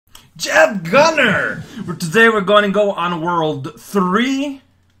Jet Gunner! Today we're going to go on World 3. For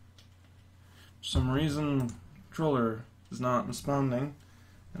some reason, the controller is not responding,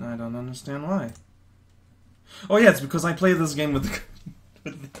 and I don't understand why. Oh yeah, it's because I play this game with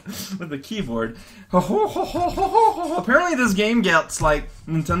the keyboard. Apparently this game gets, like,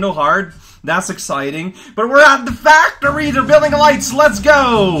 Nintendo hard. That's exciting. But we're at the factory! They're building lights! Let's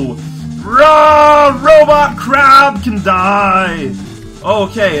go! Robot crab can die!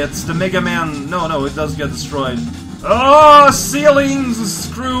 Okay, it's the Mega Man. No, it does get destroyed. Oh, ceilings,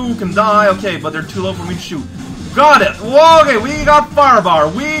 screw can die. Okay, but they're too low for me to shoot. Got it. Okay, we got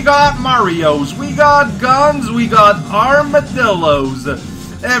Firebar, we got Marios, we got guns, we got armadillos.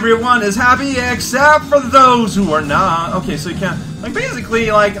 Everyone is happy except for those who are not. Okay, so you can't. Like,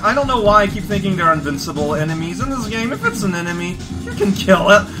 basically, like, I don't know why I keep thinking they're invincible enemies in this game. If it's an enemy, you can kill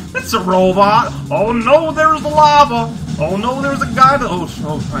it. It's a robot. Oh no, there's the lava. Oh no, there's a guy that.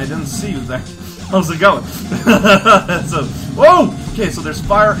 Oh, I didn't see you there. How's it going? So, whoa! Okay, so there's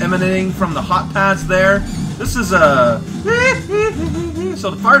fire emanating from the hot pads there. This is a.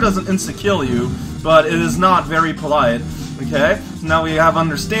 So the fire doesn't insta-kill you, but it is not very polite. Okay, so now we have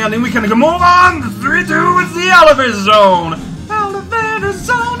understanding. We can move on. 3-2 is the elevator zone. Elevator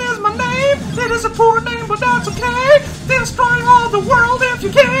zone is my name. It is a poor name, but that's okay. Destroying all the world if you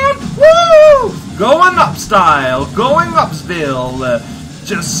can. Woo! Going up style, going upsville.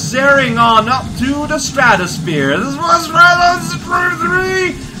 Just staring on up to the stratosphere. This was right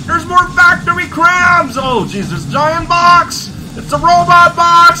 3. There's more factory crabs. Oh, jeez, there's a giant box. It's a robot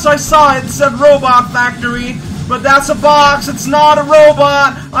box. I saw it. It said robot factory. But that's a box, it's not a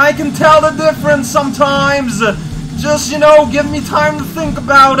robot. I can tell the difference sometimes. Just, you know, give me time to think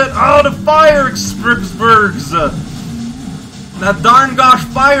about it. Oh, the fire Gigsbergs. That darn gosh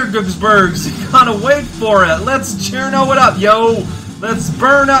fire Gigsbergs. You gotta wait for it. Let's cirno it up, yo. Let's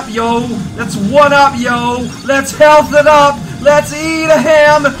burn up, yo. Let's one up, yo. Let's health it up. Let's eat a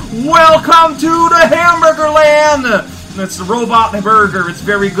ham. Welcome to the hamburger land. It's the robot burger. It's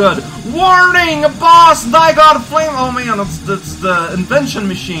very good. Warning, boss! I got a flame. Oh man, it's the invention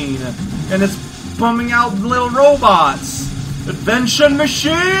machine, and it's pumping out little robots. Invention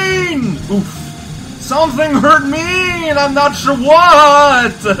machine. Oof! Something hurt me, and I'm not sure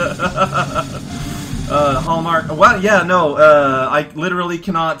what. Hallmark. What? Yeah, no. I literally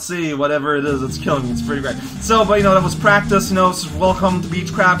cannot see whatever it is that's killing me. It's pretty great. So, but you know, that was practice. You know, so welcome to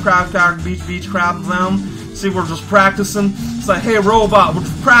Beach Crab Beach Crab Zone. See, we're just practicing. It's like, hey, robot, we're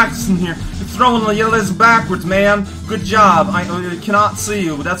just practicing here. You're throwing the yellows backwards, man. Good job. I cannot see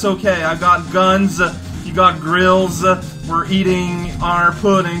you, but that's okay. I got guns. You got grills. We're eating our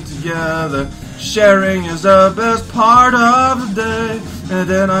pudding together. Sharing is the best part of the day. And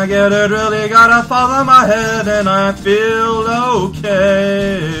then I get it really got a fall on my head, and I feel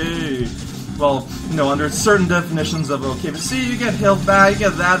okay. Well, you know, under certain definitions of okay. But see, you get health back, you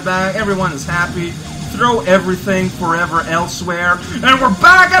get that back. Everyone is happy. Throw everything forever elsewhere, and we're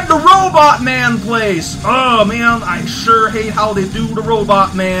back at the Robot Man place. Oh man, I sure hate how they do the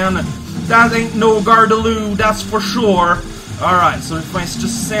Robot Man. That ain't no Gardaloo, that's for sure. Alright, so if I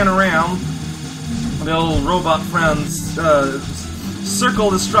just stand around, the old robot friends,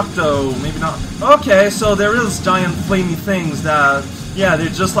 circle destructo, maybe not. Okay, so there is giant flamey things that, yeah, they're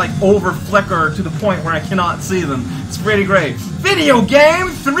just like over flicker to the point where I cannot see them. It's pretty great. Video game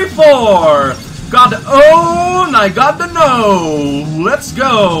 3-4. Got to own, I got to know. Let's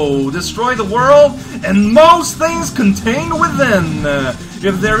go. Destroy the world and most things contained within.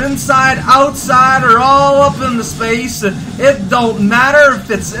 If they're inside, outside, or all up in the space, it don't matter if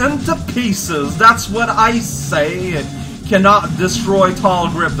it's into pieces. That's what I say. Cannot destroy tall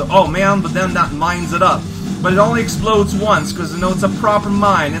grip. Oh man, but then that mines it up. But it only explodes once because, you know, it's a proper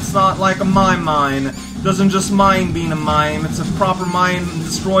mine. It's not like a mine. It doesn't just mine being a mine. It's a proper mine and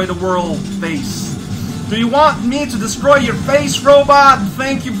destroy the world face. Do you want me to destroy your face, robot?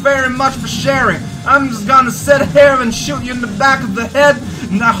 Thank you very much for sharing. I'm just gonna sit here and shoot you in the back of the head,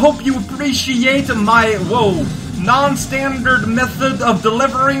 and I hope you appreciate my, non-standard method of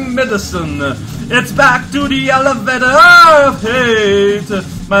delivering medicine. It's back to the elevator of hate.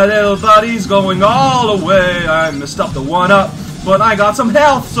 My little buddy's going all the way. I messed up the one-up, but I got some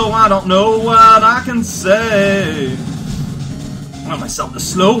health, so I don't know what I can say. I got myself the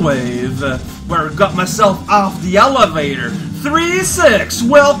slow wave, where I got myself off the elevator. 3-6,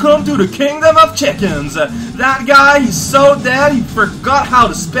 welcome to the kingdom of chickens. That guy, he's so dead, he forgot how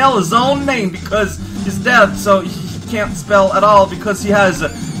to spell his own name because he's dead, so he can't spell at all because he has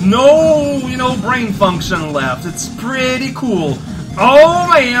no, brain function left. It's pretty cool. Oh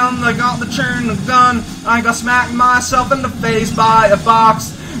man, I got the churn gun. I got smacked myself in the face by a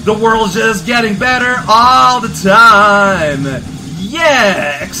box. The world's just getting better all the time.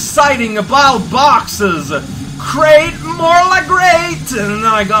 Yeah, exciting about boxes. Great, more like great. And then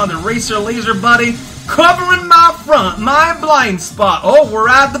I got the Racer Laser Buddy covering my front, my blind spot. Oh, we're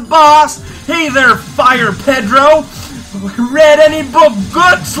at the boss. Hey there, Fire Pedro. Read any book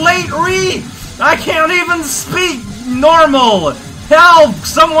good lately? I can't even speak normal. Help!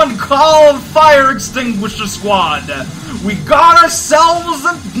 Someone call a fire extinguisher squad. We got ourselves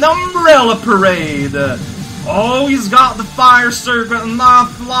an umbrella parade. Oh, he's got the fire circuit and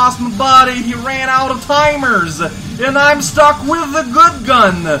I've lost my buddy. He ran out of timers. And I'm stuck with the good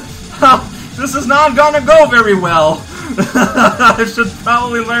gun. This is not gonna go very well. I should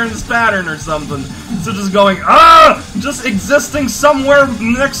probably learn this pattern or something. So just going, just existing somewhere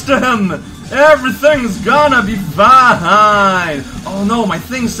next to him. Everything's gonna be fine. Oh no, my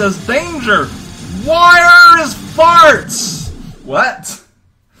thing says danger. Wire is farts. What?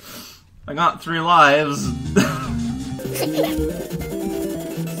 I got 3 lives. Wire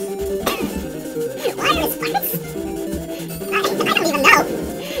is farts? I don't even know.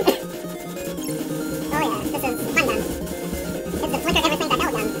 Oh yeah, this is fun gun. This is the flicker ever since I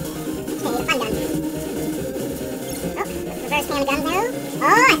know gun. Okay, fun gun. Oh, reverse handgun now.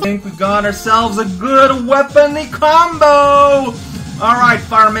 Oh, I think we got ourselves a good weapon-y combo! Alright,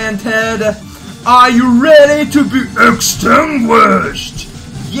 Fireman Ted, are you ready to be extinguished?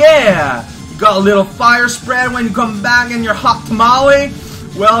 Yeah! You got a little fire spread when you come back in your hot tamale?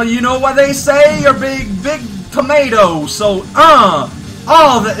 Well, you know what they say, you're big tomato, so,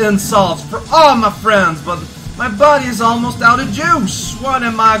 all the insults for all my friends, but my buddy's almost out of juice. What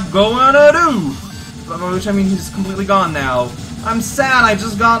am I going to do? Which, I mean, he's completely gone now. I'm sad, I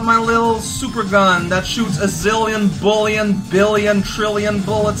just got my little super gun that shoots a zillion, billion, trillion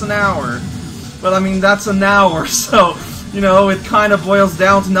bullets an hour. But I mean, that's an hour, so, you know, it kind of boils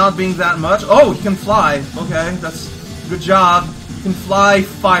down to not being that much. Oh, he can fly. Okay, that's good job. You can fly,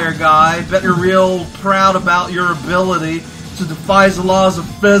 fire guy. Bet you're real proud about your ability to defy the laws of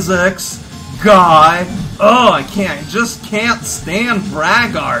physics, guy. Oh, I just can't stand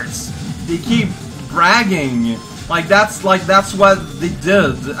braggarts. They keep bragging. Like that's what they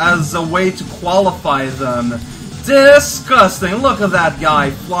did as a way to qualify them. Disgusting. Look at that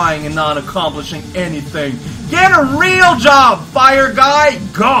guy flying and not accomplishing anything. Get a real job, fire guy!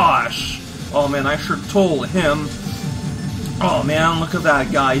 Gosh! Oh man, I sure told him. Oh man, look at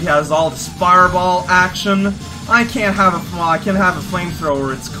that guy. He has all this fireball action. I can't have a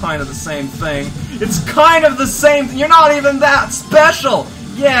flamethrower. It's kind of the same thing. It's kind of the same thing. You're not even that special.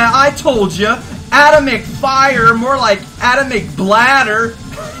 Yeah, I told you. Atomic fire, more like atomic bladder.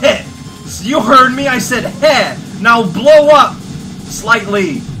 Heh. You heard me, I said heh. Now blow up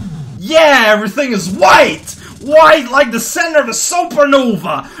slightly. Yeah, everything is white. White like the center of a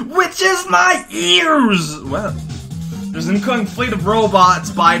supernova, which is my ears. Well, there's an incoming fleet of robots,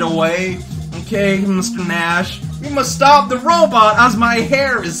 by the way. Okay, Mr. Nash. We must stop the robot as my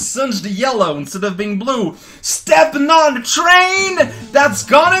hair is singed yellow instead of being blue. Stepping on the train! That's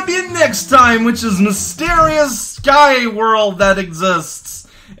gonna be next time, which is mysterious sky world that exists.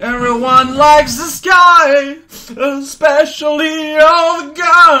 Everyone likes the sky, especially all the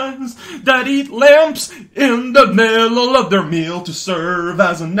guys that eat lamps in the middle of their meal to serve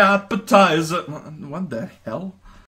as an appetizer. What the hell?